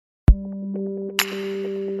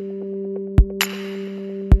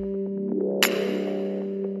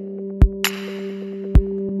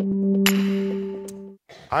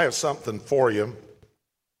I have something for you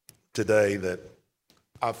today that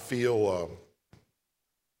I feel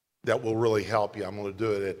that will really help you. I'm going to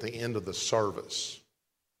do it at the end of the service.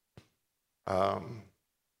 I'm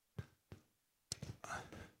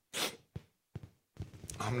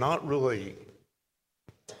not really,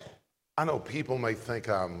 I know people may think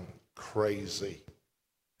I'm crazy,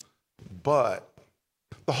 but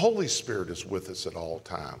the Holy Spirit is with us at all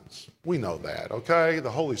times. We know that, okay?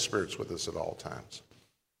 The Holy Spirit's with us at all times.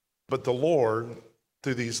 But the Lord,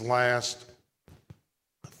 through these last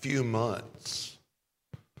few months,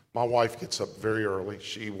 my wife gets up very early.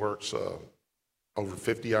 She works over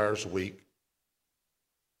 50 hours a week.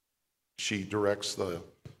 She directs the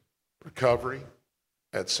recovery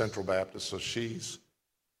at Central Baptist, so she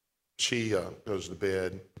goes to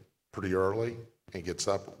bed pretty early and gets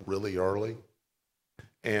up really early.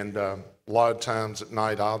 And a lot of times at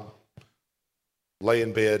night, I'll lay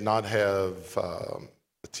in bed, not have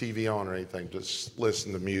the TV on or anything, just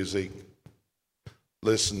listen to music,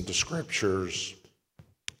 listen to scriptures,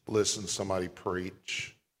 listen to somebody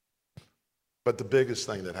preach. But the biggest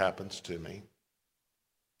thing that happens to me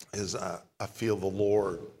is I feel the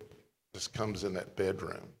Lord just comes in that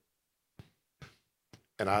bedroom.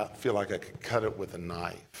 And I feel like I could cut it with a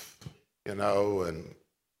knife, and I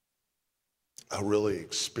really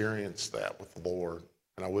experienced that with the Lord,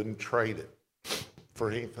 and I wouldn't trade it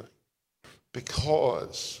for anything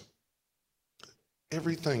because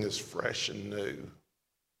everything is fresh and new.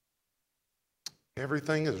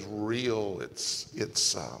 Everything is real.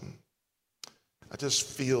 I just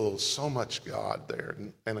feel so much God there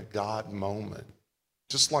and a God moment.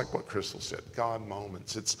 Just like what Crystal said, God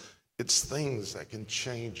moments. It's things that can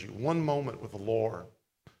change you. One moment with the Lord.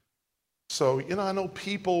 So, I know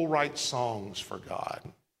people write songs for God.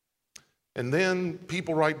 And then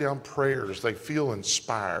people write down prayers. They feel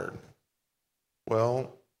inspired.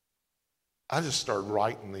 Well, I just started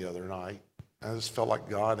writing the other night. I just felt like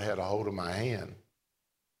God had a hold of my hand.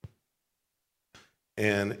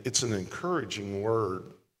 And it's an encouraging word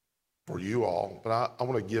for you all. But I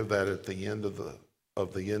want to give that at the end of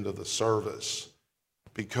the service.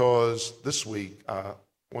 Because this week, I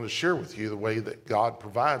want to share with you the way that God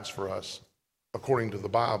provides for us according to the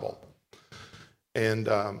Bible. And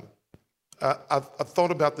I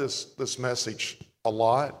thought about this message a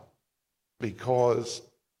lot because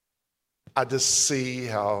I just see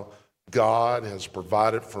how God has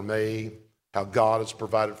provided for me, how God has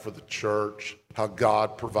provided for the church, how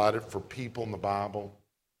God provided for people in the Bible.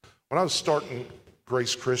 When I was starting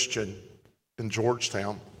Grace Christian in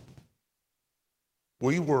Georgetown,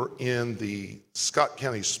 we were in the Scott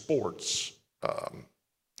County Sports.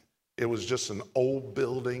 It was just an old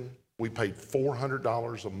building. We paid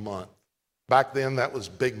 $400 a month. Back then, that was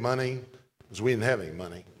big money because we didn't have any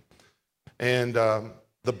money. And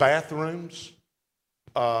the bathrooms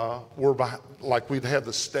were behind, like we'd have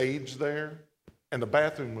the stage there, and the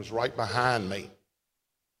bathroom was right behind me.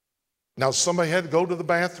 Now, somebody had to go to the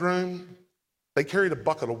bathroom. They carried a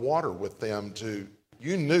bucket of water with them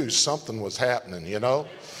you knew something was happening,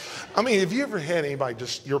 I mean, have you ever had anybody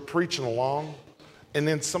you're preaching along and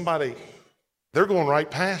then they're going right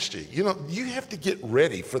past you? You have to get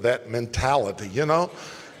ready for that mentality,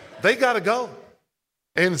 They got to go.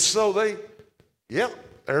 And so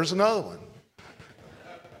there's another one.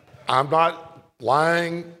 I'm not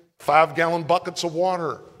lying, 5-gallon buckets of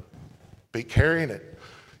water. Be carrying it.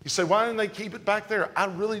 You say, why didn't they keep it back there? I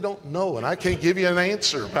really don't know, and I can't give you an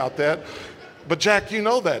answer about that. But Jack, you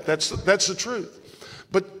know that. That's the truth.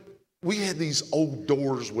 But we had these old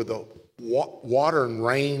doors with the water and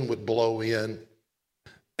rain would blow in.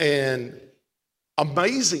 And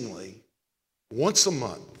amazingly, once a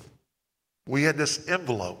month, we had this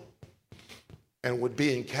envelope and it would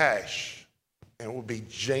be in cash and it would be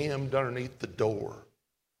jammed underneath the door.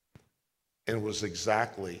 And it was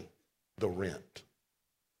exactly the rent.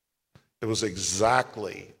 It was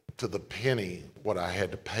exactly to the penny what I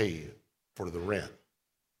had to pay for the rent.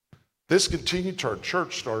 This continued till our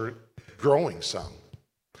church started growing some.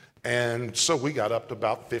 And so we got up to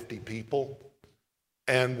about 50 people.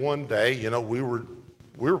 And one day, we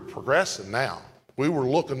were progressing now. We were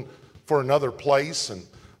looking for another place and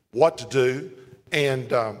what to do.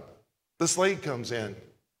 And this lady comes in.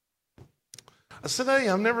 I said, hey,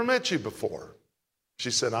 I've never met you before.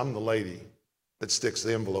 She said, I'm the lady that sticks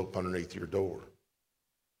the envelope underneath your door.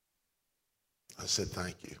 I said,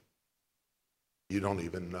 thank you. You don't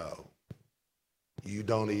even know. You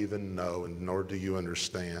don't even know, and nor do you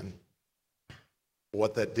understand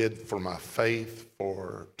what that did for my faith,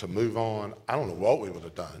 to move on. I don't know what we would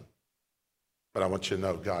have done, but I want you to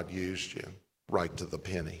know God used you right to the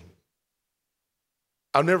penny.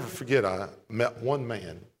 I'll never forget, I met one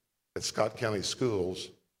man at Scott County Schools,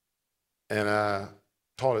 and I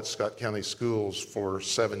taught at Scott County Schools for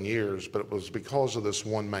 7 years, but it was because of this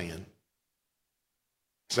one man.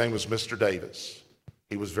 His name was Mr. Davis.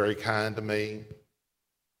 He was very kind to me,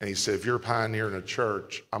 and he said, if you're a pioneer in a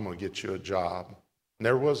church, I'm going to get you a job.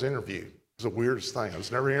 Never was interviewed. It was the weirdest thing. I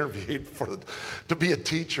was never interviewed to be a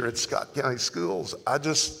teacher at Scott County Schools.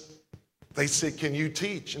 They said, can you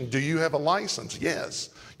teach? And do you have a license?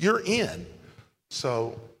 Yes. You're in.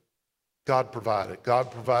 So God provided. God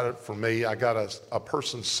provided for me. I got a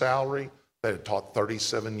person's salary that had taught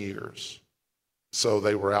 37 years. So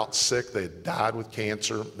they were out sick. They had died with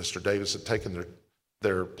cancer. Mr. Davis had taken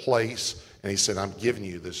their place, and he said, I'm giving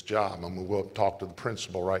you this job. I'm going to go up and talk to the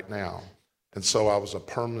principal right now. And so I was a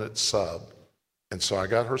permanent sub. And so I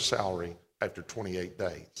got her salary after 28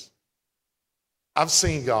 days. I've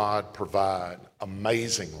seen God provide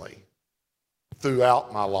amazingly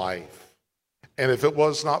throughout my life. And if it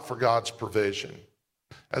was not for God's provision,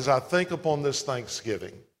 as I think upon this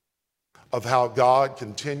Thanksgiving of how God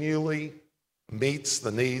continually meets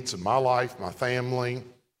the needs of my life, my family,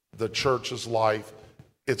 the church's life,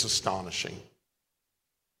 it's astonishing.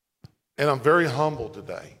 And I'm very humbled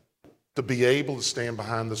today to be able to stand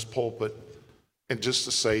behind this pulpit and just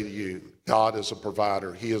to say to you, God is a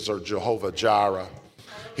provider. He is our Jehovah Jireh.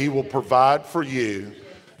 He will provide for you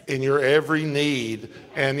in your every need.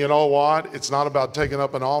 And you know what? It's not about taking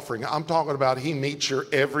up an offering. I'm talking about He meets your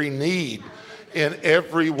every need in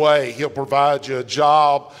every way. He'll provide you a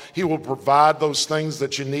job. He will provide those things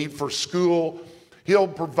that you need for school. He'll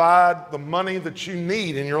provide the money that you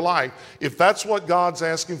need in your life. If that's what God's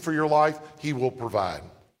asking for your life, He will provide.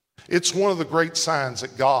 It's one of the great signs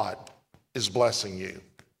that God is blessing you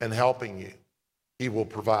and helping you. He will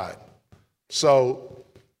provide. So,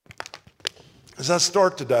 as I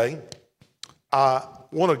start today, I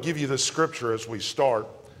want to give you this scripture as we start.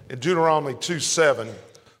 In Deuteronomy 2:7,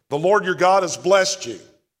 the Lord your God has blessed you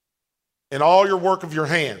in all your work of your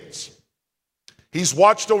hands. He's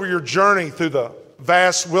watched over your journey through the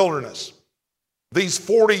vast wilderness. These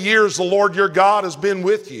 40 years, the Lord your God has been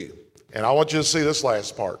with you. And I want you to see this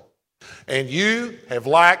last part. And you have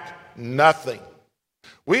lacked nothing.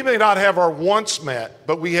 We may not have our wants met,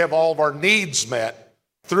 but we have all of our needs met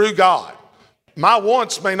through God. My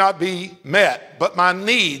wants may not be met, but my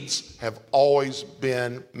needs have always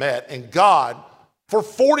been met. And God, for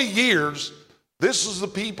 40 years, this is the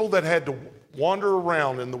people that had to wander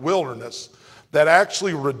around in the wilderness that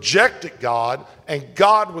actually rejected God, and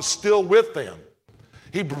God was still with them.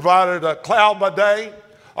 He provided a cloud by day,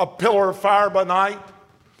 a pillar of fire by night.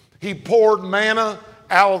 He poured manna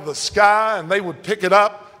out of the sky, and they would pick it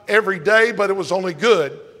up every day, but it was only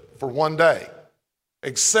good for one day,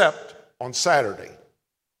 except on Saturday.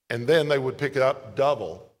 And then they would pick it up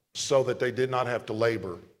double so that they did not have to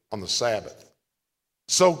labor on the Sabbath.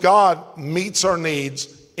 So God meets our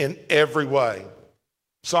needs in every way.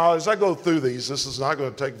 So as I go through these, this is not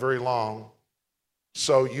going to take very long.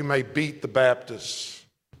 So you may beat the Baptists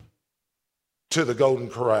to the Golden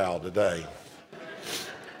Corral today.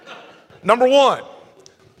 Number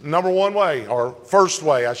one way, or first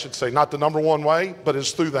way, I should say, not the number one way, but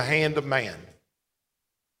it's through the hand of man.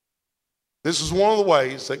 This is one of the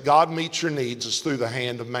ways that God meets your needs is through the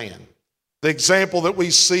hand of man. The example that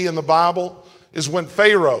we see in the Bible is when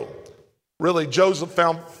Pharaoh, really Joseph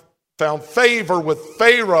found favor with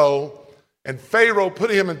Pharaoh, and Pharaoh put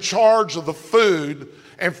him in charge of the food,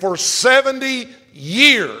 and for 70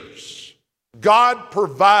 years, God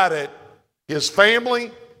provided his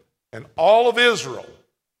family and all of Israel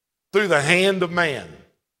through the hand of man.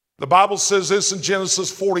 The Bible says this in Genesis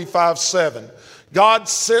 45:7. God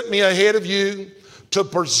sent me ahead of you to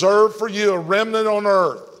preserve for you a remnant on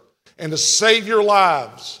earth and to save your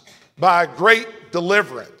lives by a great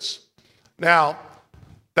deliverance. Now,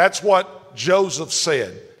 that's what Joseph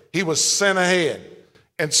said. He was sent ahead.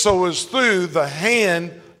 And so it was through the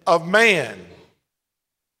hand of man.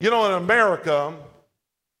 You know, in America,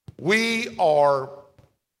 we are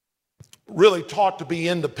really taught to be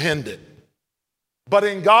independent. But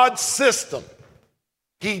in God's system,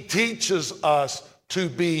 He teaches us to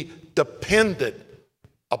be dependent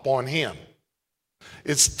upon Him.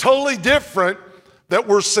 It's totally different that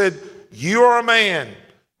we're said, you are a man,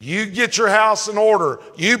 you get your house in order,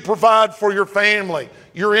 you provide for your family,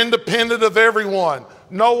 you're independent of everyone,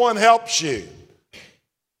 no one helps you.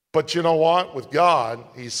 But you know what? With God,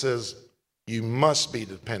 He says, you must be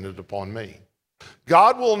dependent upon me.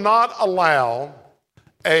 God will not allow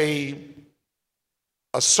a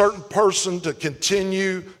certain person to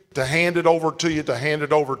continue to hand it over to you,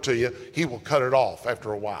 He will cut it off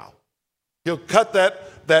after a while. He'll cut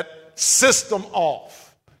that system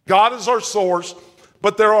off. God is our source,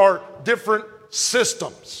 but there are different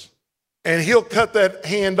systems. And he'll cut that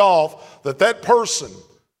hand off that person,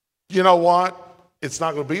 you know what? It's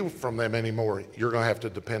not going to be from them anymore. You're going to have to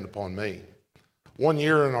depend upon me. One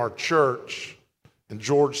year in our church in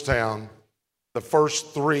Georgetown, the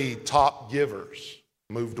first 3 top givers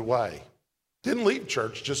moved away. Didn't leave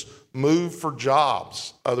church, just moved for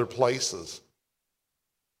jobs, other places.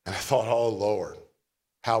 And I thought, oh, Lord,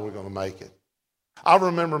 how are we going to make it? I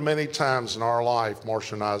remember many times in our life,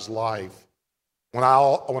 Marcia and I's life, when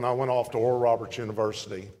I went off to Oral Roberts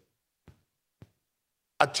University,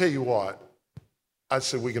 I tell you what, I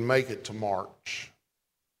said, we can make it to March.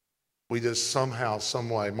 We just somehow, some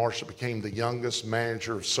way, Marcia became the youngest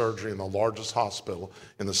manager of surgery in the largest hospital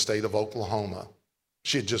in the state of Oklahoma.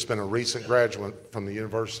 She had just been a recent graduate from the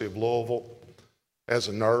University of Louisville as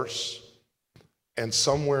a nurse. And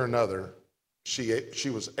somewhere or another, she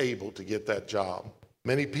was able to get that job.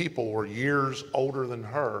 Many people were years older than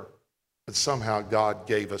her, but somehow God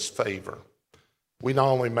gave us favor. We not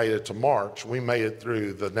only made it to March, we made it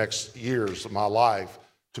through the next years of my life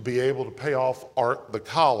to be able to pay off the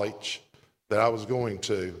college that I was going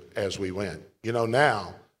to as we went. You know,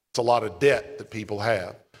 now it's a lot of debt that people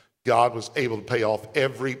have. God was able to pay off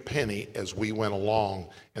every penny as we went along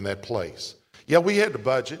in that place. Yeah, we had to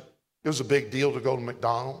budget. It was a big deal to go to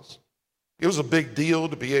McDonald's. It was a big deal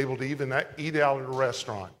to be able to even eat out at a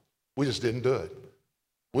restaurant. We just didn't do it.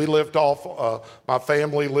 We lived off, my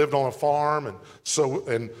family lived on a farm,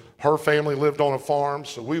 and her family lived on a farm,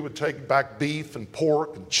 so we would take back beef and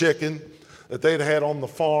pork and chicken that they'd had on the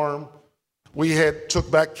farm. We took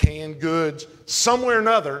back canned goods. Somewhere or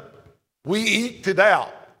another, we eked it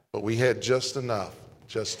out, but we had just enough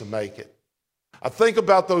just to make it. I think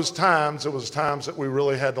about those times, it was times that we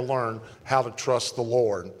really had to learn how to trust the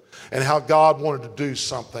Lord and how God wanted to do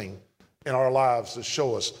something in our lives to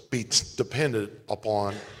show us, be dependent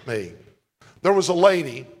upon me. There was a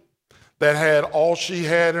lady that had all she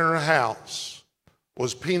had in her house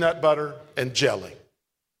was peanut butter and jelly.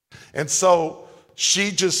 And so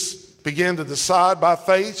she just began to decide by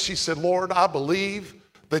faith. She said, Lord, I believe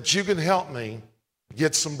that you can help me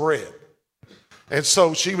get some bread. And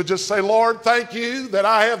so she would just say, Lord, thank you that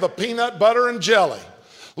I have the peanut butter and jelly.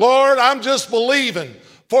 Lord, I'm just believing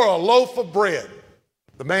for a loaf of bread.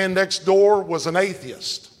 The man next door was an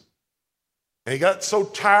atheist. And he got so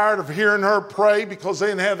tired of hearing her pray because they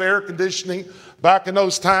didn't have air conditioning back in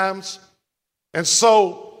those times. And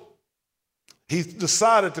so he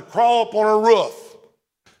decided to crawl up on her roof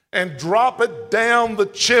and drop it down the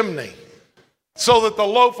chimney so that the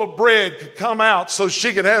loaf of bread could come out so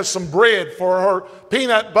she could have some bread for her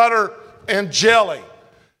peanut butter and jelly.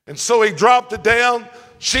 And so he dropped it down.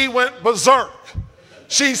 She went berserk.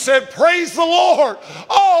 She said, praise the Lord.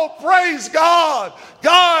 Oh, praise God.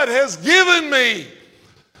 God has given me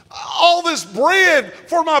all this bread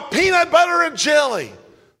for my peanut butter and jelly.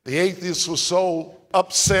 The atheist was so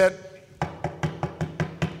upset.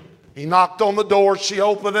 He knocked on the door. She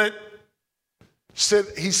opened it.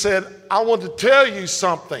 He said, I want to tell you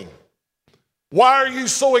something. Why are you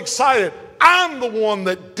so excited? I'm the one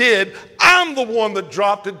that did. I'm the one that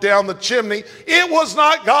dropped it down the chimney. It was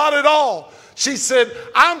not God at all. She said,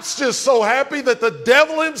 I'm just so happy that the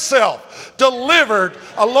devil himself delivered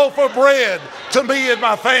a loaf of bread to me and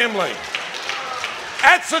my family.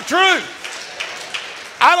 That's the truth.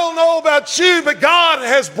 I don't know about you, but God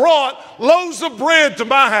has brought loaves of bread to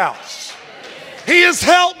my house. He has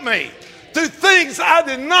helped me through things I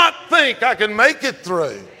did not think I could make it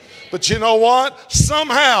through. But you know what?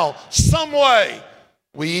 Somehow, some way,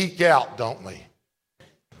 we eke out, don't we?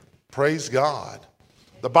 Praise God.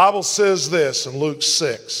 The Bible says this in Luke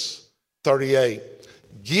 6:38,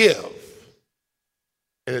 give,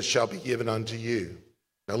 and it shall be given unto you.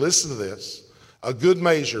 Now listen to this. A good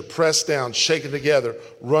measure, pressed down, shaken together,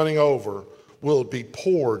 running over, will be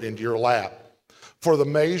poured into your lap. For the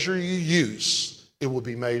measure you use, it will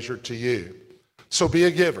be measured to you. So be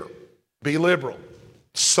a giver, be liberal,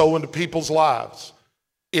 sow into people's lives.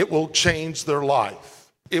 It will change their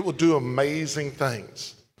life. It will do amazing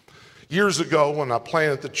things. Years ago, when I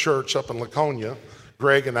planted the church up in Laconia,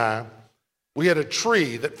 Greg and I, we had a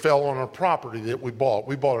tree that fell on our property that we bought.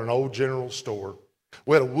 We bought an old general store.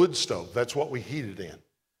 We had a wood stove. That's what we heated in.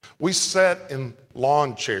 We sat in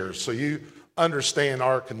lawn chairs, so you understand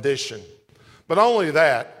our condition. But not only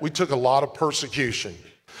that, we took a lot of persecution.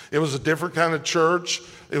 It was a different kind of church.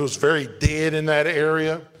 It was very dead in that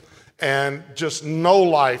area and just no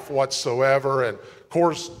life whatsoever. And of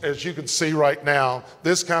course, as you can see right now,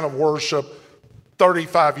 this kind of worship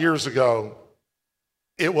 35 years ago,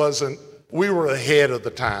 it wasn't we were ahead of the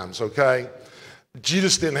times, okay? You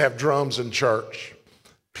just didn't have drums in church.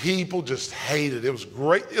 People just hated it. It was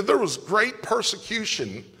great. There was great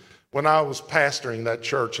persecution when I was pastoring that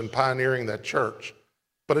church and pioneering that church.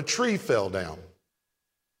 But a tree fell down.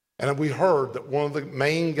 And we heard that one of the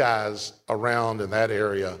main guys around in that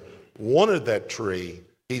area wanted that tree.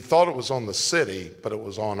 He thought it was on the city, but it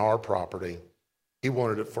was on our property. He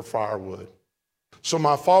wanted it for firewood. So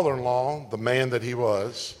my father-in-law, the man that he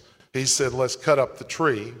was, he said, let's cut up the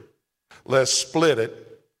tree, let's split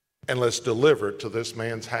it, and let's deliver it to this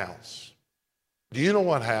man's house. Do you know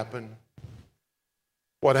what happened?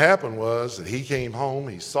 What happened was that he came home,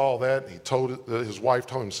 he saw that, he told it, his wife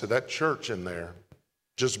told him, said, that church in there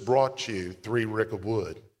just brought you 3 rick of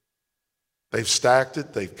wood. They've stacked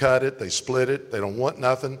it, they've cut it, they split it, they don't want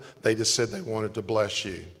nothing. They just said they wanted to bless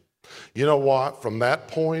you. You know what? From that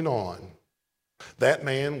point on, that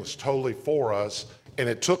man was totally for us, and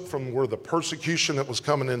it took from where the persecution that was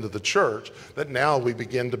coming into the church that now we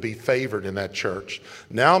begin to be favored in that church.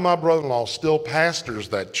 Now my brother-in-law still pastors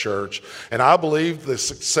that church, and I believe the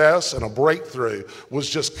success and a breakthrough was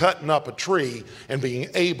just cutting up a tree and being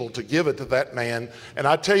able to give it to that man. And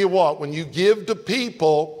I tell you what, when you give to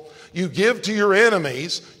people, you give to your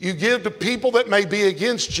enemies, you give to people that may be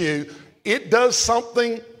against you, it does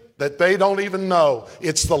something that they don't even know.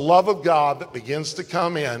 It's the love of God that begins to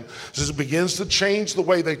come in. It begins to change the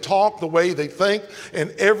way they talk, the way they think,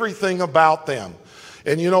 and everything about them.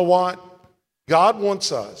 And you know what? God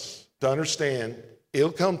wants us to understand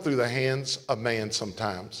it'll come through the hands of man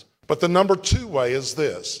sometimes. But the number 2 way is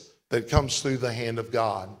this, that it comes through the hand of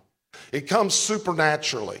God. It comes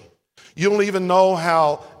supernaturally. You don't even know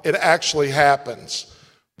how it actually happens.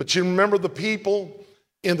 But you remember the people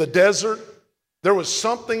in the desert? There was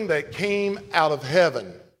something that came out of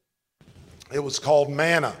heaven. It was called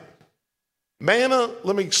manna. Manna,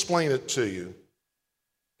 let me explain it to you.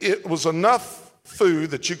 It was enough food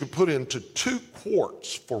that you could put into 2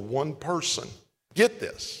 quarts for one person. Get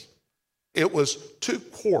this. It was 2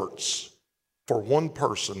 quarts for one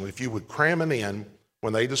person. If you would cram it in,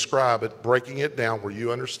 when they describe it, breaking it down where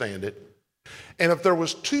you understand it. And if there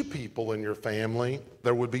was 2 people in your family,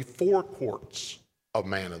 there would be 4 quarts of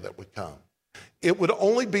manna that would come. It would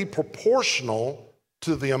only be proportional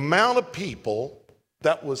to the amount of people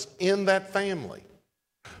that was in that family.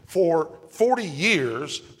 For 40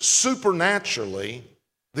 years, supernaturally,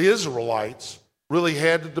 the Israelites really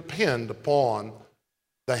had to depend upon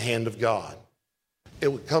the hand of God.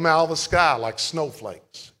 It would come out of the sky like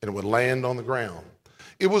snowflakes, and it would land on the ground.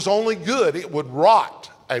 It was only good. It would rot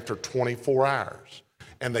after 24 hours,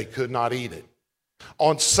 and they could not eat it.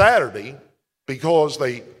 On Saturday, because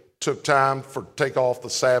they took time for take off the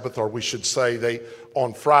Sabbath, or we should say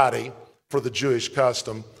on Friday for the Jewish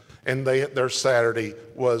custom, and their Saturday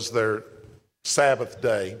was their Sabbath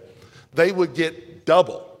day, they would get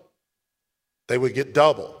double. They would get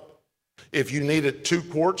double. If you needed 2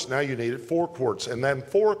 quarts, now you needed 4 quarts. And then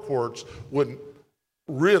 4 quarts would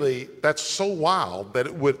really, that's so wild that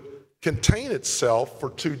it would contain itself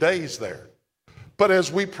for 2 days there. But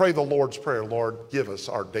as we pray the Lord's Prayer, Lord, give us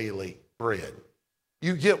our daily bread.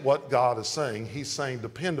 You get what God is saying. He's saying,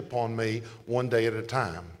 depend upon me one day at a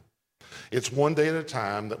time. It's one day at a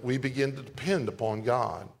time that we begin to depend upon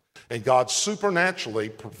God. And God supernaturally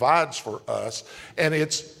provides for us. And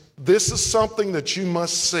this is something that you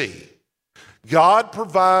must see. God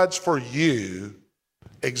provides for you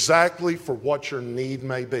exactly for what your need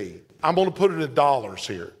may be. I'm going to put it in dollars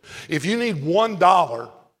here. If you need $1,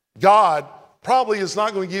 God probably is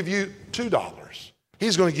not going to give you $2.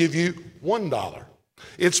 He's going to give you $1.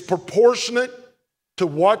 It's proportionate to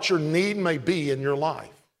what your need may be in your life.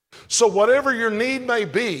 So whatever your need may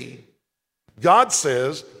be, God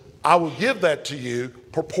says, I will give that to you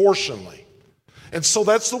proportionally. And so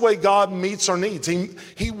that's the way God meets our needs.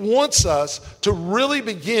 He wants us to really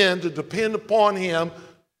begin to depend upon Him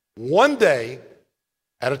one day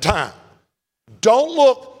at a time. Don't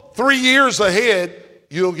look 3 years ahead,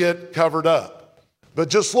 you'll get covered up. But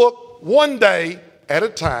just look one day at a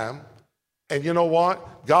time, and you know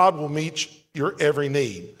what? God will meet your every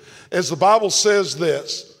need. As the Bible says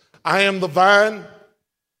this, I am the vine,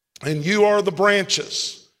 and you are the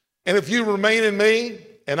branches. And if you remain in me,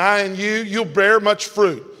 and I in you, you'll bear much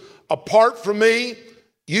fruit. Apart from me,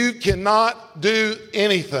 you cannot do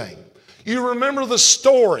anything. You remember the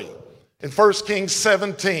story in 1 Kings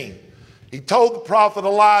 17. He told the prophet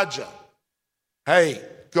Elijah, hey,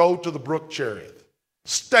 go to the brook Cherith.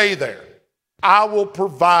 Stay there. I will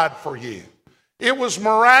provide for you. It was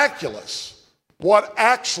miraculous what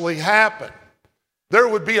actually happened. There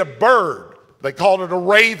would be a bird. They called it a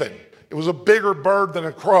raven. It was a bigger bird than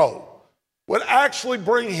a crow. would actually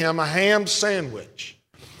bring him a ham sandwich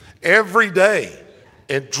every day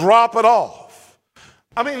and drop it off.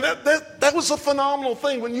 I mean, that was a phenomenal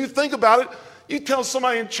thing. When you think about it, you tell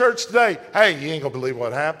somebody in church today, hey, you ain't gonna believe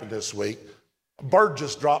what happened this week. A bird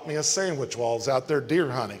just dropped me a sandwich while I was out there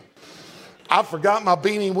deer hunting. I forgot my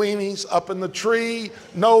beanie weenies up in the tree,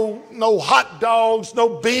 no hot dogs,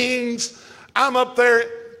 no beans. I'm up there,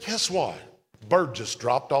 guess what? Bird just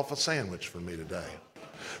dropped off a sandwich for me today.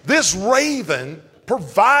 This raven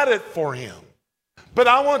provided for him. But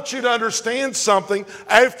I want you to understand something.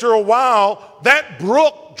 After a while, that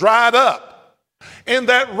brook dried up and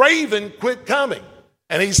that raven quit coming.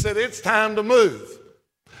 And he said, it's time to move.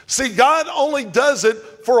 See, God only does it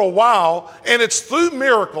for a while, and it's through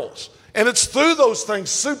miracles, and it's through those things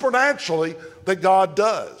supernaturally that God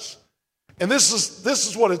does. And this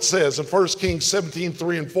is what it says in 1 Kings 17,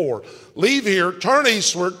 3 and 4. Leave here, turn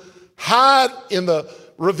eastward, hide in the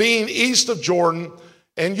ravine east of Jordan,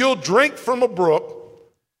 and you'll drink from a brook.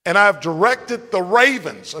 And I've directed the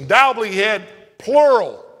ravens, undoubtedly he had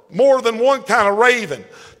plural, more than one kind of raven,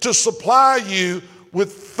 to supply you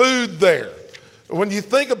with food there. When you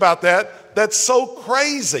think about that, that's so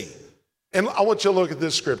crazy. And I want you to look at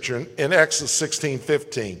this scripture in Exodus 16,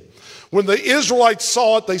 15. When the Israelites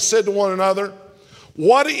saw it, they said to one another,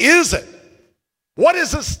 what is it? What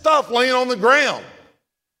is this stuff laying on the ground?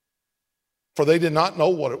 For they did not know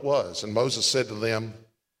what it was. And Moses said to them,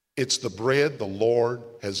 it's the bread the Lord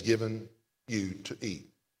has given you to eat.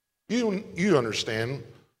 You understand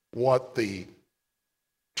what the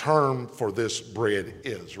term for this bread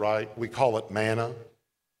is, right? We call it manna,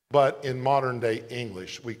 but in modern day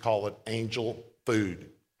English, we call it angel food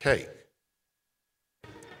cake.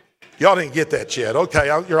 Y'all didn't get that yet. Okay,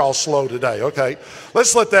 you're all slow today. Okay,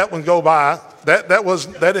 let's let that one go by. That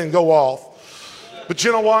didn't go off. But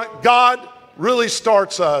you know what? God really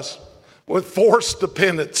starts us with forced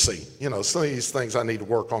dependency. You know, some of these things I need to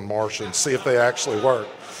work on, Marcia, and see if they actually work.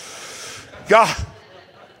 God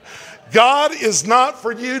is not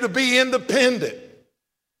for you to be independent,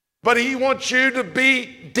 but he wants you to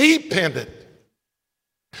be dependent.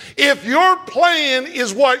 If your plan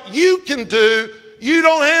is what you can do, you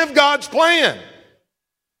don't have God's plan.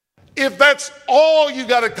 If that's all you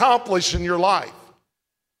got to accomplish in your life.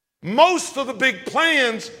 Most of the big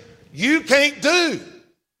plans you can't do.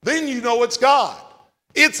 Then you know it's God.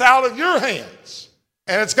 It's out of your hands.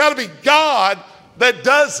 And it's got to be God that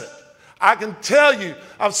does it. I can tell you,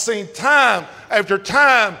 I've seen time after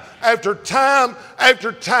time after time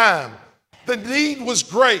after time. The need was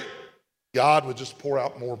great. God would just pour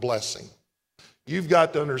out more blessing. You've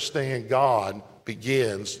got to understand God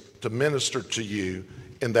begins to minister to you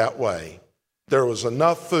in that way. There was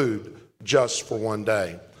enough food just for one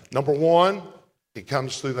day. Number one, it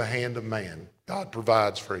comes through the hand of man. God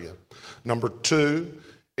provides for you. Number two,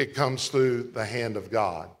 it comes through the hand of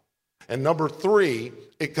God. And number three,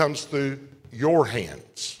 it comes through your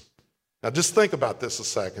hands. Now just think about this a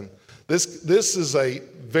second. This is a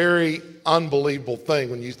very unbelievable thing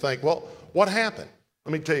when you think, well, what happened?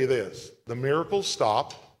 Let me tell you this. The miracle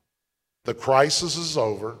stopped. The crisis is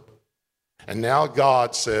over. And now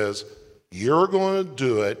God says, you're going to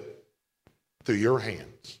do it through your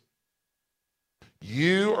hands.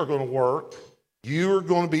 You are going to work. You are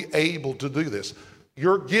going to be able to do this.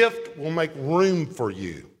 Your gift will make room for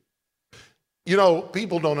you. You know,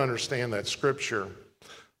 people don't understand that scripture.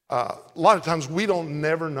 A lot of times we don't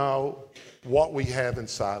never know what we have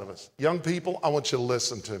inside of us. Young people, I want you to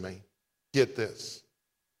listen to me. Get this.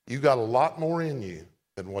 You got a lot more in you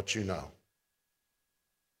than what you know.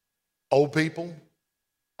 Old people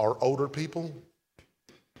or older people,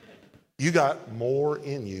 you got more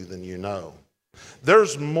in you than you know.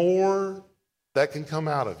 There's more that can come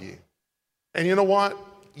out of you. And you know what?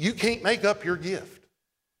 You can't make up your gift.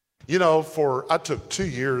 You know, I took 2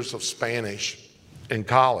 years of Spanish in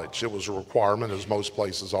college. It was a requirement, as most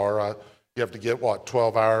places are. You have to get,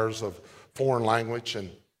 12 hours of foreign language.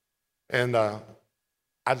 And I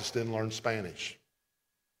just didn't learn Spanish.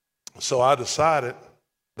 So I decided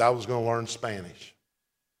that I was going to learn Spanish.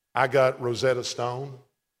 I got Rosetta Stone,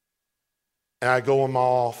 and I go in my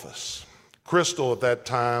office. Crystal at that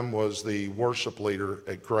time was the worship leader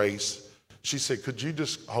at Grace. She said, could you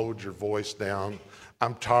just hold your voice down?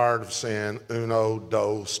 I'm tired of saying uno,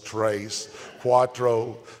 dos, tres,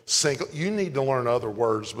 cuatro, cinco. You need to learn other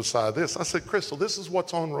words beside this. I said, Crystal, this is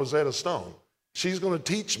what's on Rosetta Stone. She's going to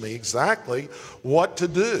teach me exactly what to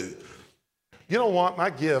do. You know what? My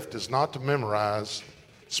gift is not to memorize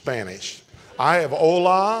Spanish. I have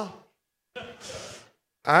hola.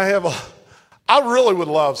 I really would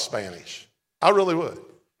love Spanish. I really would.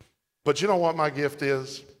 But you know what my gift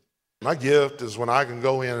is? My gift is when I can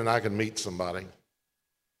go in and I can meet somebody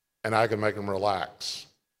and I can make them relax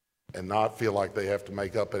and not feel like they have to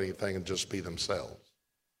make up anything and just be themselves.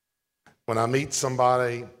 When I meet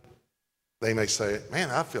somebody, they may say, man,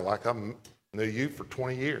 I feel like I knew you for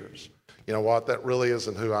 20 years. You know what? That really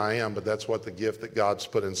isn't who I am, but that's what the gift that God's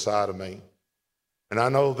put inside of me. And I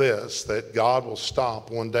know this, that God will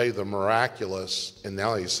stop one day the miraculous, and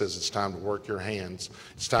now he says it's time to work your hands.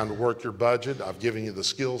 It's time to work your budget. I've given you the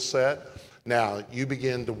skill set. Now you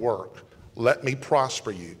begin to work. Let me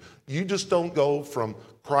prosper you. You just don't go from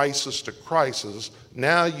crisis to crisis.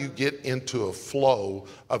 Now you get into a flow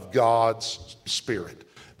of God's Spirit.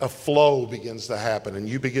 A flow begins to happen, and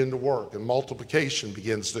you begin to work, and multiplication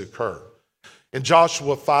begins to occur. In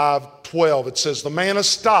Joshua 5:12, it says, the manna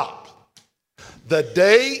stopped the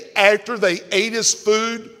day after they ate his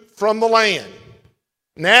food from the land.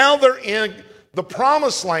 Now they're in the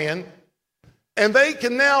promised land, and they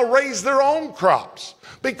can now raise their own crops,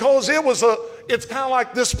 because it's kind of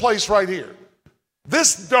like this place right here.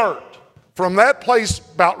 This dirt from that place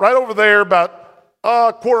about right over there, about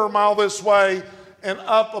a quarter mile this way, and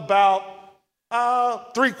up about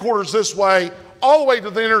 3/4 this way, all the way to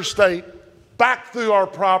the interstate, back through our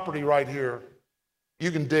property right here.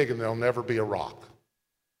 You can dig and there'll never be a rock.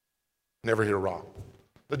 Never hit a rock.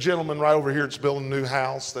 The gentleman right over here that's building a new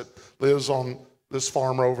house that lives on this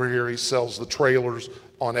farmer over here, he sells the trailers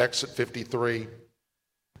on exit 53.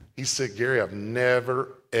 He said, Gary, I've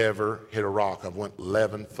never, ever hit a rock. I've went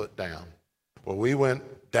 11 foot down. Well, we went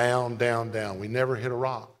down, down, down. We never hit a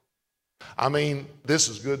rock. I mean, this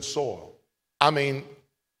is good soil. I mean,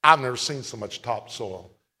 I've never seen so much topsoil.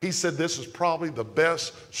 He said this is probably the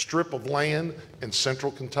best strip of land in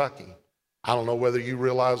central Kentucky. I don't know whether you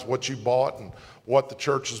realize what you bought and what the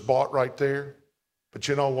church has bought right there, but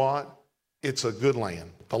you know what? It's a good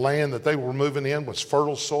land. The land that they were moving in was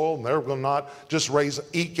fertile soil, and they were going to not just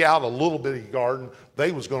eke out a little bitty garden.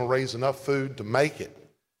 They was going to raise enough food to make it.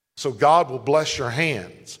 So God will bless your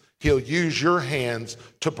hands. He'll use your hands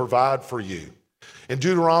to provide for you. In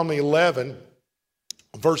Deuteronomy 11,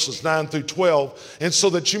 verses 9 through 12, and so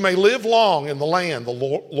that you may live long in the land the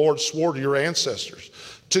Lord swore to your ancestors,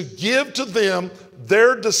 to give to them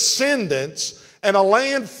their descendants and a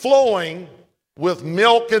land flowing with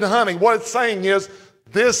milk and honey. What it's saying is,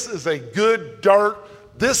 this is a good dirt.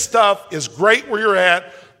 This stuff is great where you're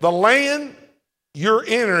at. The land you're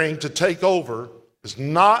entering to take over is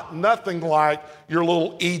nothing like your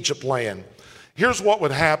little Egypt land. Here's what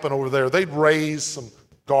would happen over there. They'd raise some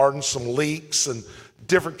gardens, some leeks, and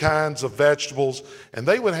different kinds of vegetables, and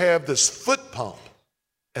they would have this foot pump.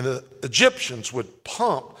 And the Egyptians would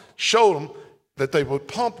show them that they would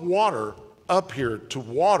pump water up here to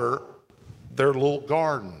water their little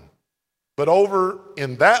garden. But over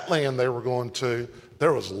in that land they were going to,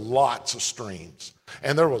 there was lots of streams,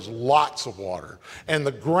 and there was lots of water, and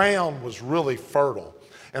the ground was really fertile.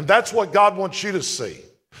 And that's what God wants you to see.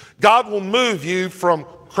 God will move you from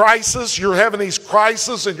crisis. You're having these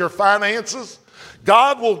crises in your finances.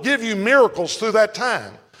 God will give you miracles through that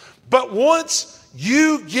time. But once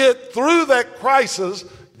you get through that crisis,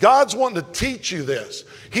 God's wanting to teach you this.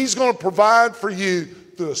 He's going to provide for you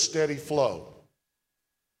through a steady flow.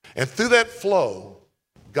 And through that flow,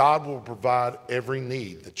 God will provide every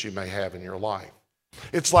need that you may have in your life.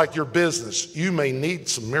 It's like your business. You may need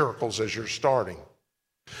some miracles as you're starting.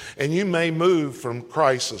 And you may move from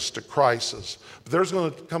crisis to crisis. But there's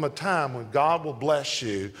going to come a time when God will bless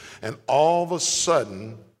you, and all of a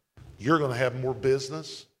sudden, you're going to have more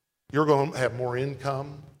business. You're going to have more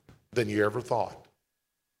income than you ever thought.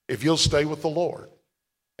 If you'll stay with the Lord,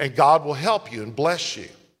 and God will help you and bless you.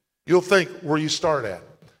 You'll think, where you start at?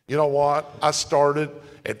 You know what? I started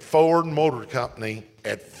at Ford Motor Company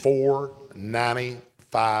at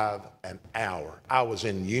 $4.95 an hour. I was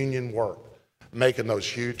in union work, making those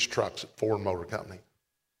huge trucks at Ford Motor Company.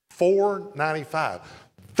 $4.95.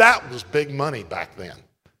 That was big money back then.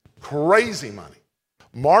 Crazy money.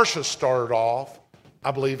 Marcia started off,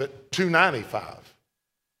 I believe, at $2.95.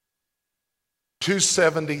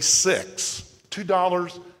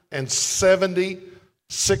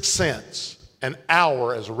 $2.76 an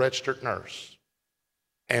hour as a registered nurse.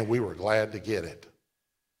 And we were glad to get it.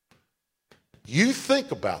 You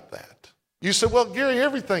think about that. You say, well, Gary,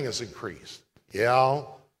 everything has increased. Yeah,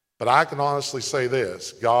 but I can honestly say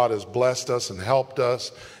this. God has blessed us and helped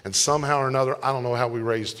us. And somehow or another, I don't know how we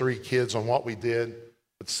raised 3 kids on what we did,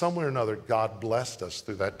 but somewhere or another, God blessed us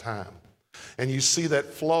through that time. And you see that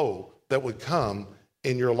flow that would come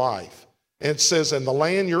in your life. And it says, and the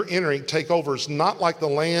land you're entering, take over, is not like the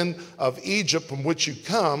land of Egypt from which you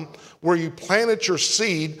come, where you planted your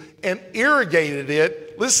seed and irrigated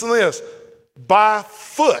it, listen to this, by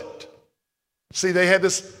foot. See, they had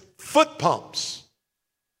this foot pumps.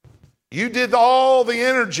 You did all the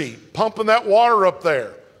energy pumping that water up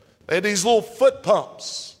there. They had these little foot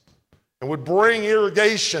pumps and would bring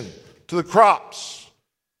irrigation to the crops.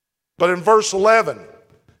 But in verse 11,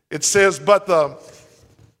 it says, but the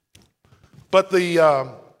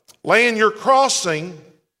land you're crossing,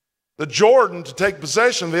 the Jordan, to take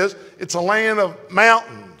possession of this, it's a land of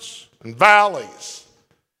mountains and valleys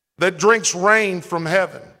that drinks rain from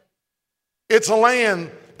heaven. It's a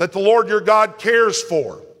land that the Lord your God cares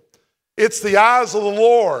for. It's the eyes of the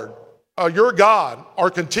Lord, your God, are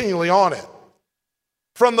continually on it.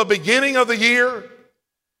 From the beginning of the year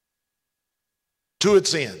to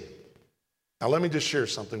its end. Now let me just share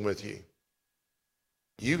something with you.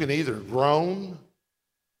 You can either groan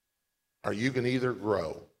or you can either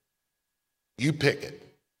grow. You pick it.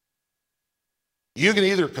 You can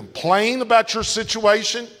either complain about your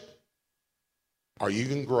situation or you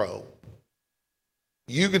can grow.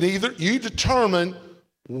 You determine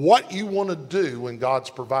what you want to do when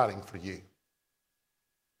God's providing for you.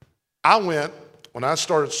 When I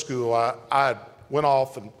started school, I went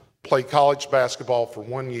off and played college basketball for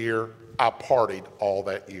 1 year. I partied all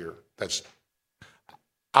that year.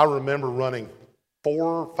 I remember running 4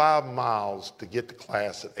 or 5 miles to get to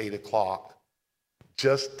class at 8 o'clock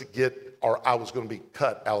just to get, or I was going to be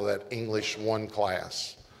cut out of that English 1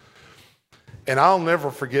 class. And I'll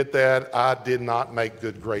never forget that. I did not make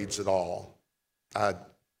good grades at all. I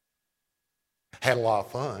had a lot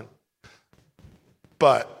of fun,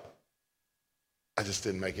 but I just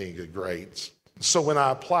didn't make any good grades. So when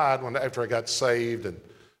I applied, after I got saved and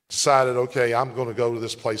decided, okay, I'm going to go to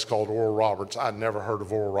this place called Oral Roberts. I'd never heard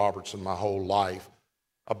of Oral Roberts in my whole life.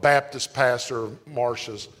 A Baptist pastor,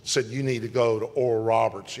 Marcia's, said, you need to go to Oral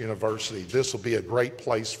Roberts University. This will be a great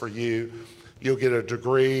place for you. You'll get a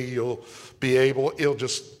degree. It'll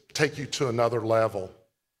just take you to another level.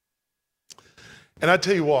 And I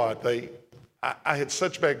tell you what, I had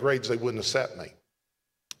such bad grades they wouldn't accept me.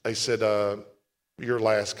 They said, your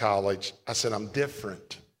last college. I said, I'm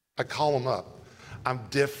different. I call them up. I'm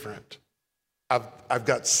different. I've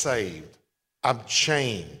got saved. I'm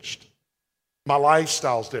changed. My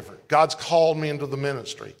lifestyle's different. God's called me into the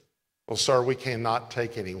ministry. Well, sir, we cannot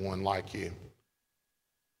take anyone like you.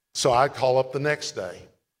 So I call up the next day.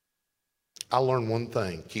 I learned one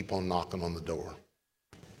thing: keep on knocking on the door.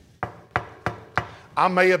 I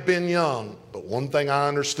may have been young, but one thing I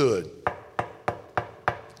understood.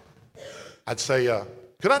 I'd say,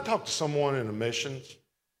 could I talk to someone in admissions?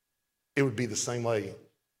 It would be the same lady.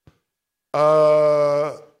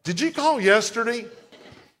 Did you call yesterday?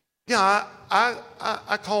 Yeah,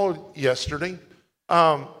 I called yesterday.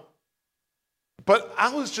 But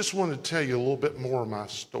I was just wanting to tell you a little bit more of my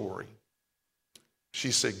story.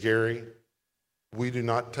 She said, Gary, we do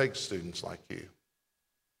not take students like you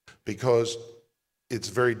because it's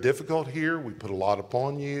very difficult here. We put a lot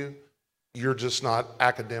upon you. You're just not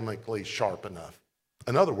academically sharp enough.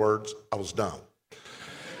 In other words, I was dumb.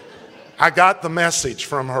 I got the message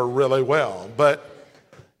from her really well, but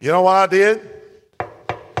you know what I did?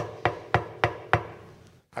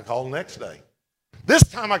 I called the next day. This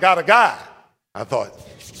time I got a guy. I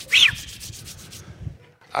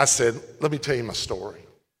said, let me tell you my story.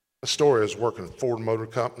 The story is working at Ford Motor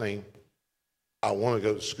Company. I want to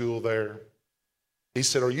go to school there. He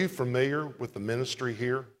said, are you familiar with the ministry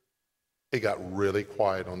here? It got really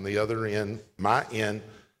quiet on the other end, my end.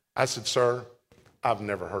 I said, sir, I've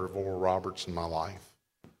never heard of Oral Roberts in my life.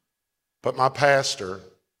 But my pastor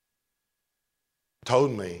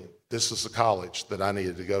told me this is the college that I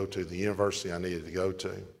needed to go to, the university I needed to go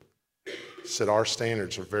to. He said, our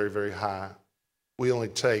standards are very, very high. We only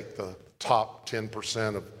take the top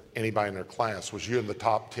 10% of anybody in their class. Was you in the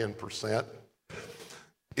top 10%?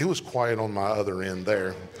 It was quiet on my other end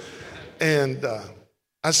there. And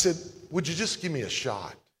I said, would you just give me a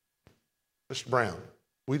shot? Mr. Brown,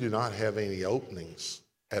 we do not have any openings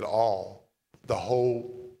at all. The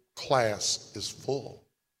whole class is full.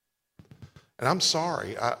 And I'm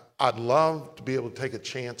sorry. I'd love to be able to take a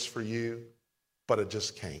chance for you, but I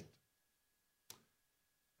just can't.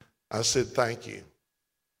 I said, thank you.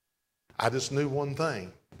 I just knew one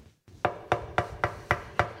thing.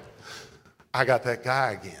 I got that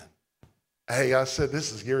guy again. Hey, I said,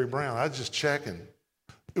 this is Gary Brown. I was just checking.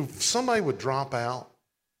 If somebody would drop out,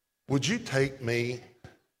 would you take me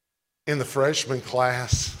in the freshman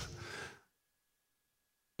class?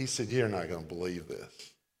 He said, you're not going to believe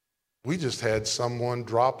this. We just had someone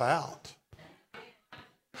drop out.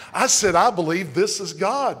 I said, I believe this is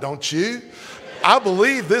God, don't you? I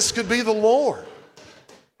believe this could be the Lord.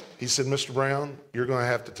 He said, Mr. Brown, you're going to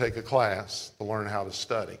have to take a class to learn how to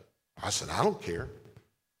study. I said, I don't care.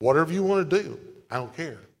 Whatever you want to do, I don't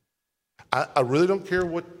care. I really don't care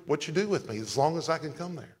what you do with me as long as I can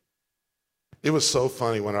come there. It was so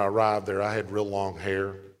funny when I arrived there. I had real long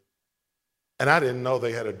hair, and I didn't know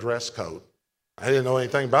they had a dress code. I didn't know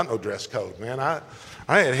anything about no dress code, man. I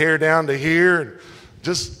had hair down to here and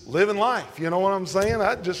just living life, you know what I'm saying?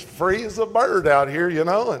 I just free as a bird out here, you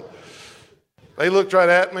know. And they looked right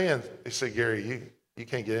at me and they said, Gary, you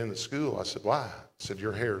can't get into school. I said, why? I said,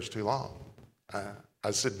 your hair is too long.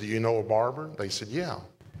 I said, do you know a barber? They said, yeah,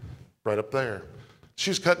 right up there. She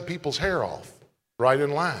was cutting people's hair off right in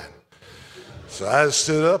line. So I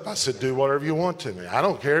stood up. I said, do whatever you want to me. I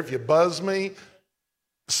don't care if you buzz me,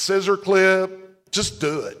 scissor clip, just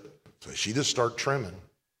do it. So she just started trimming.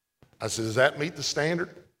 I said, does that meet the standard?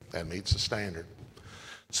 That meets the standard.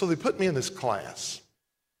 So they put me in this class.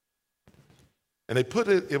 And they put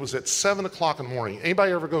it was at 7 o'clock in the morning.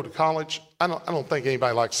 Anybody ever go to college? I don't think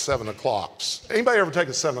anybody likes 7 o'clocks. Anybody ever take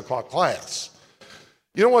a 7 o'clock class?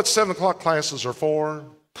 You know what 7 o'clock classes are for?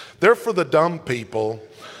 They're for the dumb people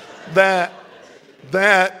that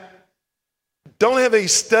don't have any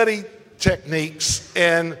study techniques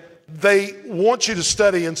and they want you to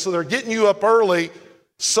study, and so they're getting you up early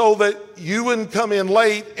so that you wouldn't come in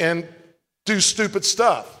late and do stupid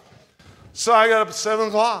stuff. So I got up at 7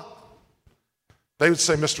 o'clock. They would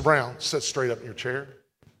say, Mr. Brown, sit straight up in your chair.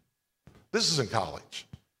 This is in college.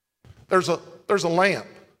 There's a lamp.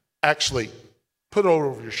 Actually, put it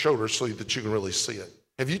over your shoulder so that you can really see it.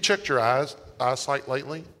 Have you checked your eyesight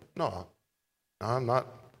lately? No, I'm not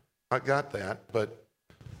got that. But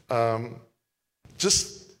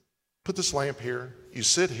just put this lamp here. You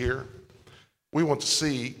sit here. We want to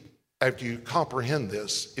see, after you comprehend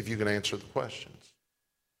this, if you can answer the questions.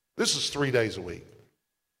 This is 3 days a week.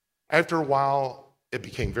 After a while, it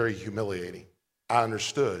became very humiliating. I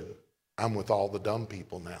understood. I'm with all the dumb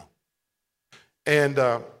people now. And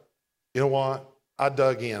you know what? I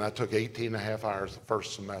dug in. I took 18 and a half hours the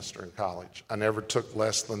first semester in college. I never took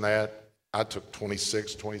less than that. I took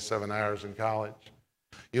 26, 27 hours in college.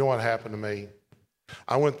 You know what happened to me?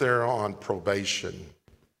 I went there on probation,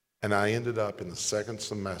 and I ended up in the second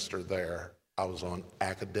semester there. I was on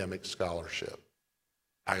academic scholarship.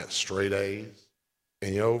 I got straight A's.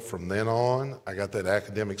 And, you know, from then on, I got that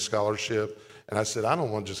academic scholarship. And I said, I don't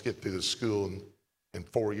want to just get through the school in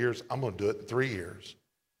 4 years. I'm going to do it in 3 years.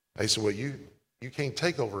 They said, well, you can't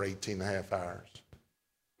take over 18 and a half hours.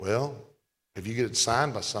 Well, if you get it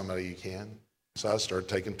signed by somebody, you can. So I started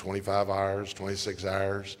taking 25 hours, 26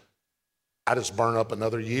 hours. I just burned up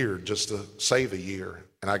another year just to save a year,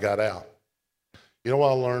 and I got out. You know what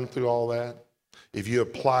I learned through all that? If you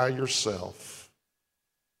apply yourself,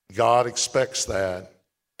 God expects that,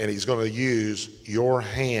 and he's going to use your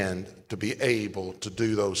hand to be able to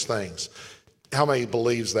do those things. How many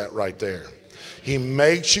believes that right there? He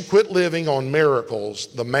makes you quit living on miracles.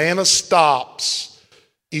 The manna stops.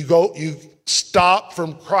 You stop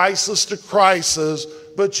from crisis to crisis,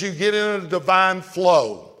 but you get in a divine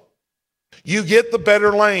flow. You get the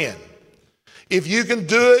better land. If you can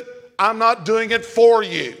do it, I'm not doing it for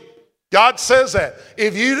you. God says that.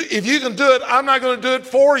 If you can do it, I'm not going to do it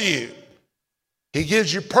for you. He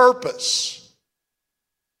gives you purpose.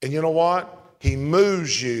 And you know what? He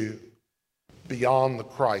moves you beyond the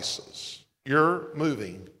crisis. Your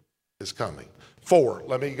moving is coming. 4,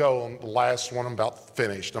 let me go on the last one. I'm about to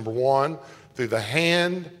finish. Number 1, through the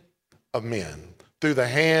hand of men, through the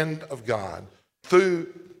hand of God,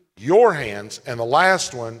 through your hands. And the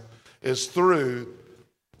last one is through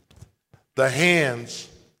the hands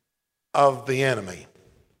of the enemy.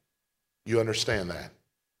 You understand that?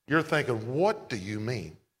 You're thinking, what do you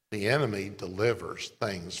mean? The enemy delivers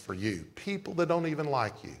things for you. People that don't even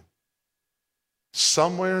like you.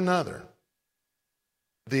 Some way or another.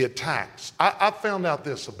 The attacks. I found out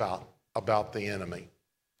this about the enemy.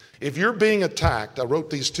 If you're being attacked, I wrote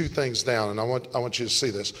these 2 things down, and I want you to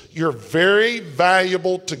see this. You're very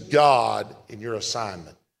valuable to God in your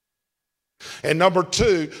assignment. And number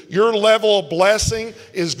 2, your level of blessing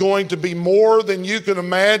is going to be more than you can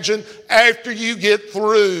imagine after you get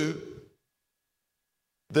through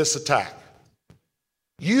this attack.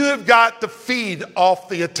 You have got to feed off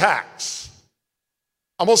the attacks.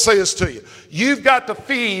 I'm going to say this to you. You've got to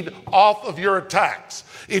feed off of your attacks.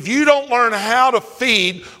 If you don't learn how to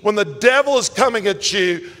feed when the devil is coming at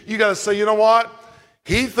you, you got to say, you know what?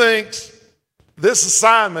 He thinks this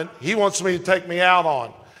assignment he wants me to take me out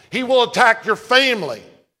on. He will attack your family.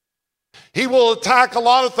 He will attack a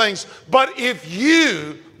lot of things. But if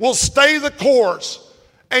you will stay the course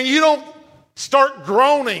and you don't start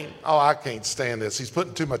groaning, oh, I can't stand this, he's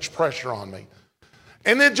putting too much pressure on me.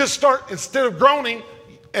 And then just start, instead of groaning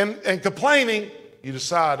and complaining, you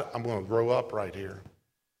decide, I'm going to grow up right here.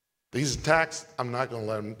 These attacks, I'm not going to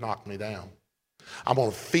let them knock me down. I'm going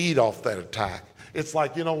to feed off that attack. It's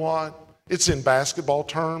like, you know what? It's in basketball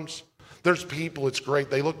terms. There's people, it's great.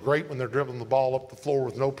 They look great when they're dribbling the ball up the floor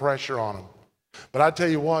with no pressure on them. But I tell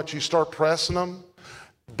you what, you start pressing them,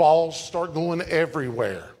 balls start going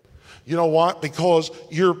everywhere. You know what? Because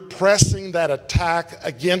you're pressing that attack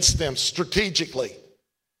against them strategically.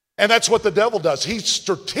 And that's what the devil does. He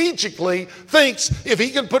strategically thinks if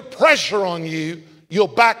he can put pressure on you, you'll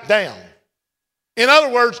back down. In other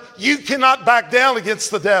words, you cannot back down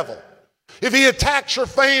against the devil. If he attacks your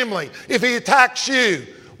family, if he attacks you,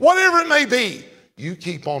 whatever it may be, you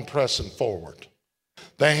keep on pressing forward.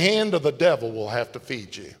 The hand of the devil will have to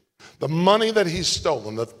feed you. The money that he's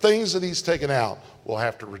stolen, the things that he's taken out will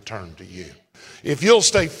have to return to you. If you'll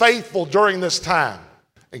stay faithful during this time,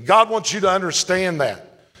 and God wants you to understand that,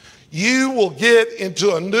 you will get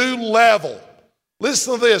into a new level.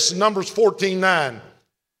 Listen to this, Numbers 14:9.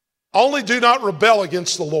 Only do not rebel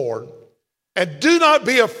against the Lord, and do not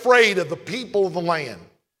be afraid of the people of the land.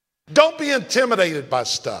 Don't be intimidated by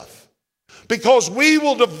stuff, because we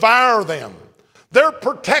will devour them. Their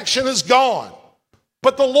protection is gone,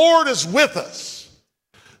 but the Lord is with us.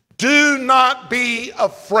 Do not be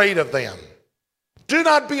afraid of them. Do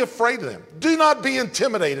not be afraid of them. Do not be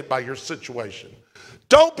intimidated by your situation.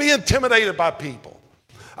 Don't be intimidated by people.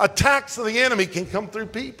 Attacks of the enemy can come through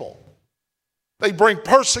people. They bring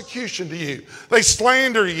persecution to you. They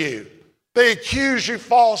slander you. They accuse you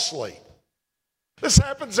falsely. This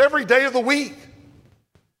happens every day of the week.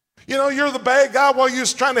 You know, you're the bad guy while you're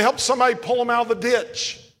trying to help somebody pull them out of the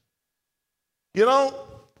ditch. You know,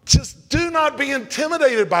 just do not be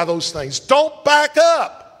intimidated by those things. Don't back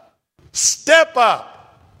up. Step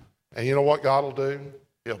up. And you know what God will do?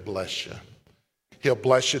 He'll bless you. He'll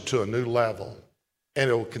bless you to a new level. And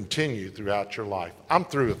it will continue throughout your life. I'm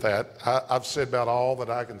through with that. I've said about all that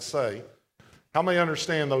I can say. How many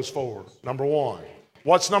understand those four? Number one.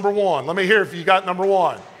 What's number one? Let me hear if you got number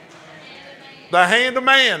one. The hand of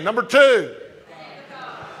man. Number two.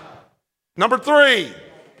 Number three.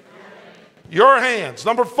 Your hands.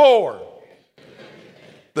 Number four.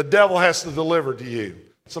 The devil has to deliver to you.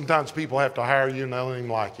 Sometimes people have to hire you and they don't even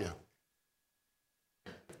like you.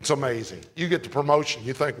 It's amazing. You get the promotion.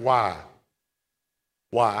 You think, why?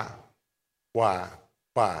 Why? Why?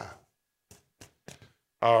 Why?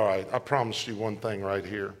 All right, I promised you one thing right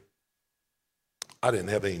here. I didn't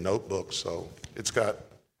have any notebooks, so it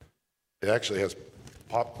actually has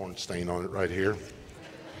popcorn stain on it right here.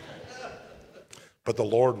 But the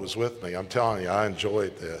Lord was with me. I'm telling you, I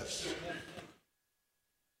enjoyed this.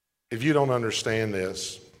 If you don't understand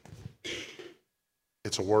this,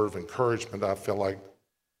 it's a word of encouragement I feel like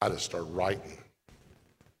I just start writing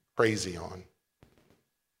crazy on.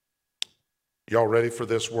 Y'all ready for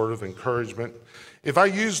this word of encouragement? If I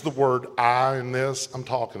use the word I in this, I'm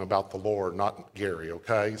talking about the Lord, not Gary,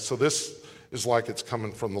 okay? So this is like it's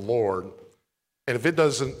coming from the Lord. And if it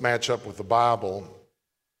doesn't match up with the Bible,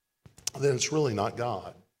 then it's really not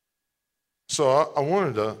God. So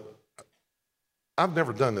I've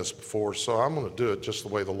never done this before, so I'm going to do it just the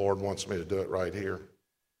way the Lord wants me to do it right here.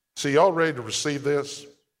 So y'all ready to receive this?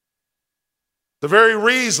 The very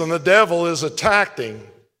reason the devil is attacking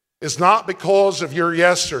is not because of your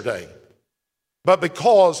yesterday, but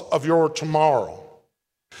because of your tomorrow.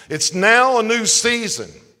 It's now a new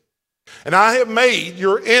season, and I have made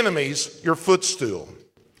your enemies your footstool.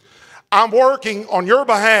 I'm working on your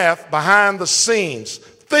behalf behind the scenes,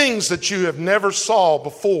 things that you have never saw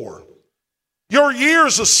before. Your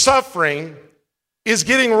years of suffering is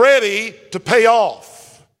getting ready to pay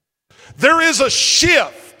off. There is a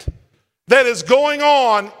shift that is going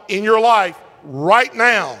on in your life right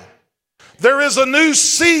now. There is a new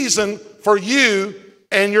season for you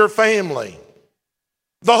and your family.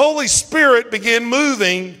 The Holy Spirit began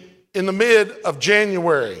moving in the mid of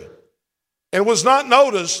January and was not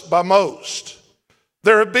noticed by most.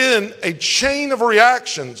 There have been a chain of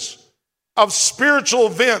reactions of spiritual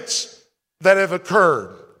events that have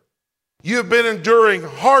occurred. You have been enduring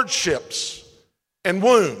hardships and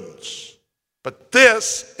wounds, but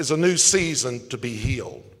this is a new season to be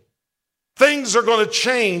healed. Things are going to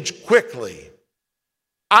change quickly.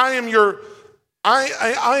 I am your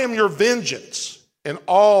vengeance in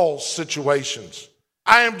all situations.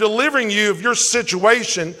 I am delivering you of your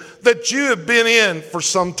situation that you have been in for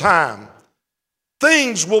some time.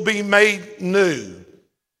 Things will be made new.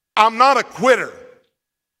 I'm not a quitter,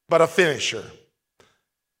 but a finisher.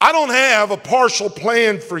 I don't have a partial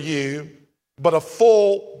plan for you, but a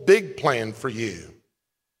full, big plan for you.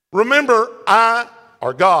 Remember,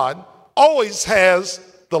 God, always has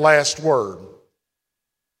the last word.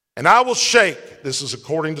 And I will shake, this is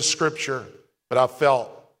according to Scripture, but I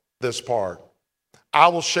felt this part. I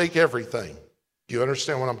will shake everything. You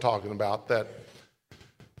understand what I'm talking about? That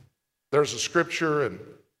there's a scripture, and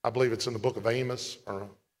I believe it's in the book of Amos or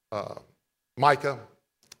Micah,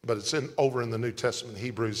 but it's over in the New Testament,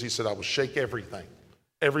 Hebrews. He said, I will shake everything,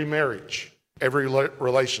 every marriage, every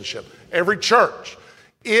relationship, every church.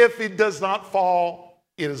 If it does not fall,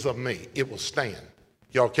 it is of me. It will stand.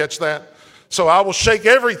 Y'all catch that? So I will shake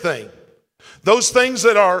everything. Those things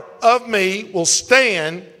that are of me will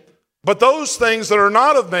stand, but those things that are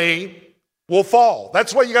not of me will fall.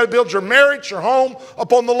 That's why you got to build your marriage, your home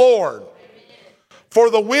upon the Lord. For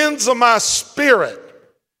the winds of my spirit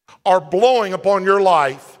are blowing upon your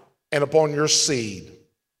life and upon your seed.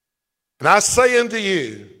 And I say unto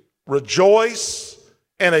you, rejoice.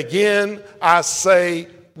 And again, I say,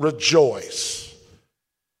 rejoice.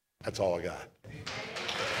 That's all I got.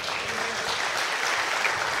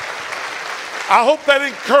 I hope that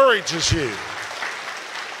encourages you.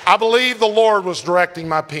 I believe the Lord was directing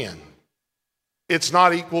my pen. It's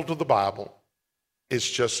not equal to the Bible. It's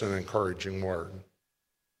just an encouraging word.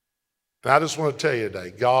 And I just want to tell you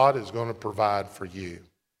today, God is going to provide for you.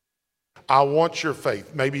 I want your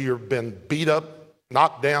faith. Maybe you've been beat up,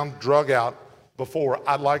 knocked down, drug out before.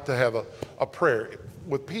 I'd like to have a prayer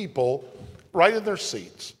with people right in their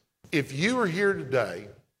seats. If you are here today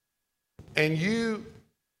and you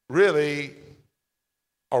really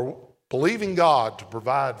are believing God to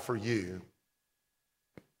provide for you,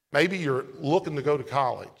 maybe you're looking to go to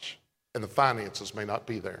college and the finances may not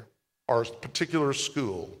be there, or a particular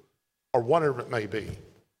school, or whatever it may be.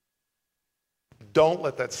 Don't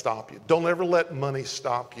let that stop you. Don't ever let money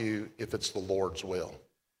stop you if it's the Lord's will.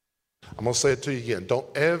 I'm going to say it to you again. Don't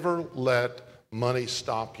ever let money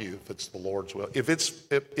stop you if it's the Lord's will. If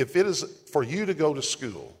it is for you to go to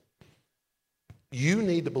school, you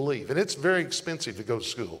need to believe. And it's very expensive to go to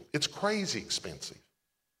school. It's crazy expensive.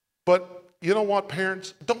 But you know what,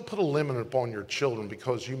 parents? Don't put a limit upon your children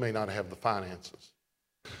because you may not have the finances.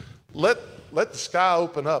 Let the sky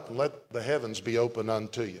open up and let the heavens be open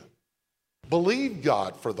unto you. Believe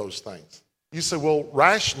God for those things. You say, well,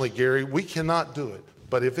 rationally, Gary, we cannot do it.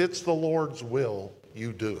 But if it's the Lord's will,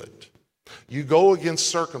 you do it. You go against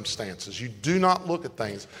circumstances. You do not look at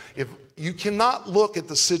things. If you cannot look at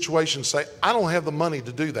the situation and say, I don't have the money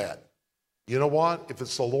to do that. You know what? If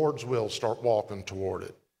it's the Lord's will, start walking toward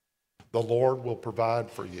it. The Lord will provide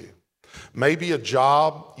for you. Maybe a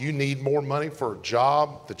job, you need more money for a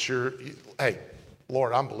job that hey,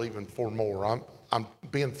 Lord, I'm believing for more. I'm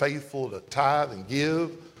being faithful to tithe and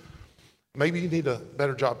give. Maybe you need a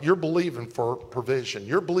better job. You're believing for provision.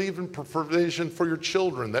 You're believing for provision for your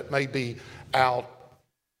children that may be out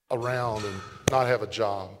around and not have a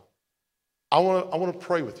job. I want to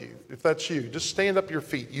pray with you. If that's you, just stand up your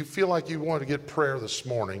feet. You feel like you want to get prayer this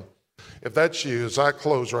morning. If that's you, as I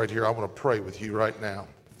close right here, I want to pray with you right now.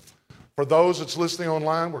 For those that's listening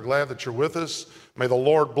online, we're glad that you're with us. May the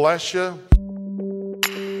Lord bless you.